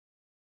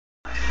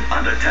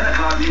under 10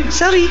 o'clock news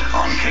Shelby.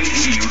 on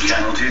KTVU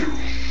Channel 2.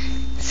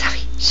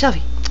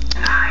 Shelby.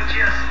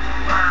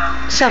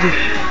 Shelby.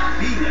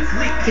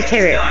 Your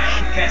favorite.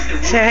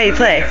 Show how you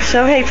play.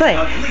 Show how you play.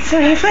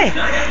 Show how you play.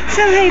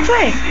 Show how you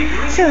play.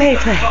 Show how you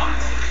play.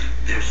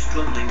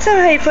 Show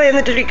how you play on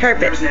the dirty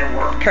carpet.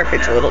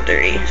 Carpet's a little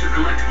dirty.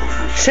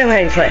 Show how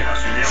you play.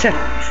 Show.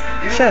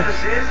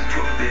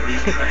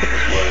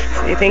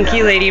 Thank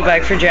you,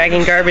 Ladybug, for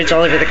dragging garbage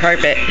all over the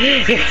carpet.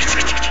 Here.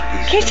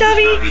 Okay,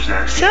 Shelby.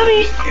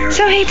 Shelby.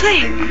 Show how you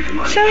play.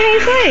 Show how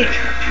you play.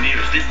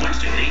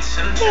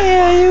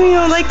 Yeah, we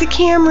don't like the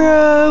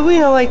camera. We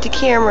don't like the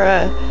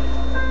camera.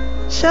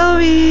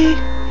 Shelby.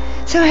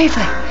 Show how you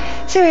play.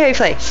 Show how you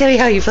play. Show me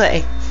how you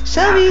play.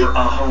 Shelby. After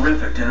a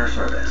horrific dinner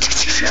service,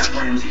 Chef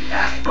Ramsay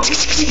asked both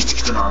teams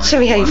to nominate Show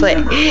me how you play.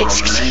 one member for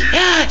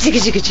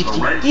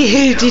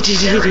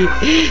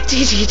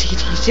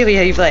Show me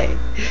how you play.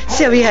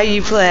 Show me how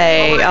you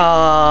play.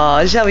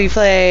 Oh, Shelby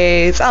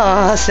plays.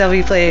 Oh,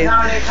 Shelby plays.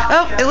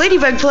 Oh, and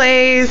Ladybug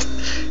plays.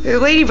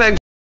 Ladybug.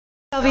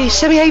 Shelby,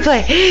 show me how you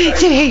play.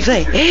 Show me how you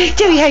play.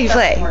 Show me how you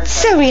play.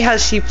 Show me how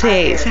she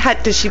plays. How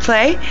does she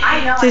play?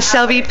 Does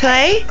Shelby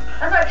play?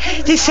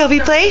 Does Shelby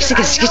play? Show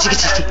me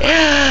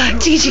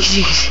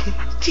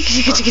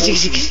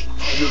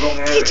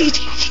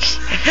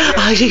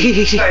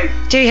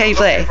how you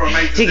play.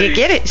 She can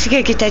get it. She's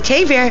gonna get that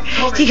teddy bear.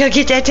 She's gonna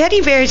get that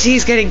teddy bear.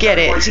 She's gonna get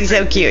it. She's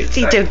so cute.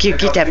 She's so cute.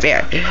 Get that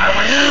bear. Get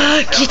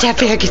that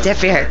bear. Get that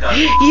bear.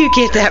 You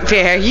get that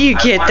bear. You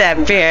get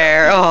that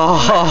bear.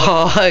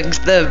 Oh, hugs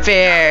the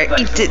bear.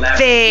 Eats its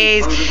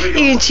face. You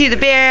can chew the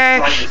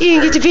bear. You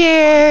can get the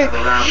bear.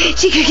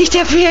 She can get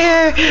that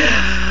bear.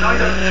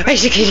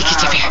 She's gonna get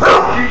that bear.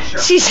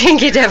 She's gonna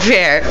get that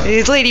bear.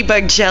 Is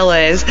Ladybug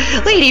jealous?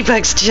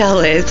 Ladybug's jealous.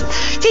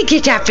 She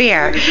get that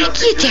bear.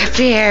 Get that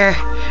bear.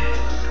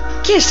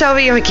 Get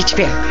Shelby. I'm gonna get your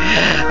bear.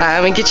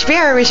 I'm gonna get your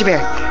bear. Where's your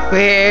bear?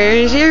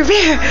 Where's your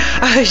bear?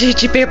 Oh,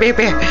 shoot your bear, bear,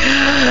 bear.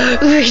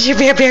 Where's your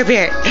bear, bear,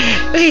 bear?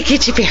 Hey,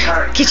 get your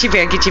bear. Get your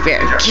bear. Get your bear.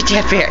 Get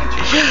that bear.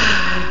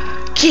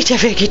 Get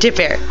that bear. Get that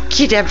bear.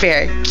 Get that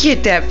bear.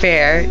 Get that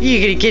bear.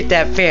 You're gonna get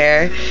that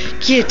bear.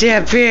 Get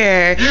that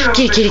bear.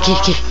 Get it. Get it,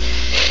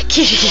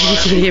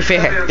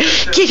 bear.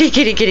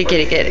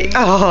 Get it.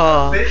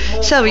 Oh,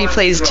 Shelby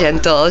plays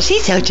gentle.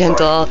 She's so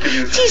gentle.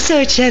 She's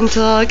so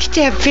gentle. Get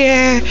that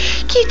bear.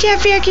 Get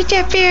that bear. Get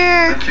that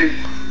bear.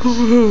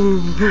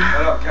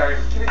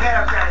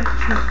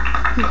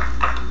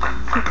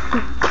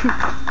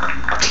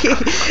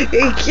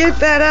 Get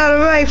that out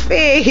of my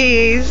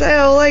face. I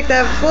don't like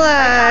that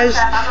flash.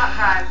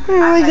 I don't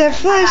like that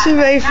flash in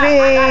my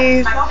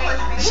face.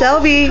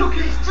 Shelby.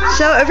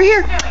 Over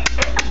here.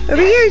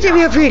 Over here, tell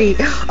me how pretty.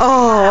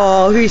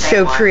 Oh, who's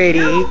so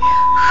pretty?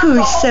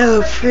 Who's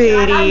so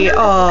pretty?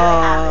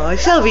 Oh,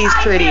 Shelby's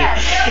pretty.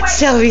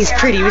 Shelby's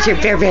pretty with your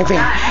bear. With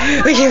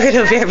your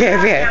little bear.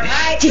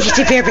 She gets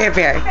a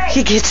bear.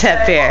 She gets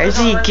that bear.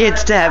 She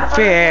gets that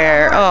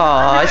bear.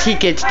 Oh, she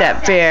gets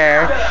that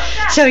bear.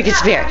 Shelby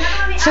gets bear. Bear.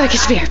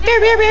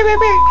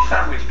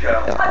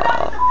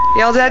 Oh.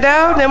 Y'all done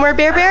now? No more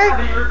bear?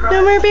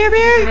 No more bear?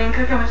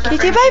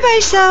 Okay, bye-bye,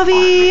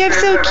 Shelby. I'm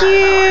so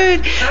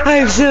cute.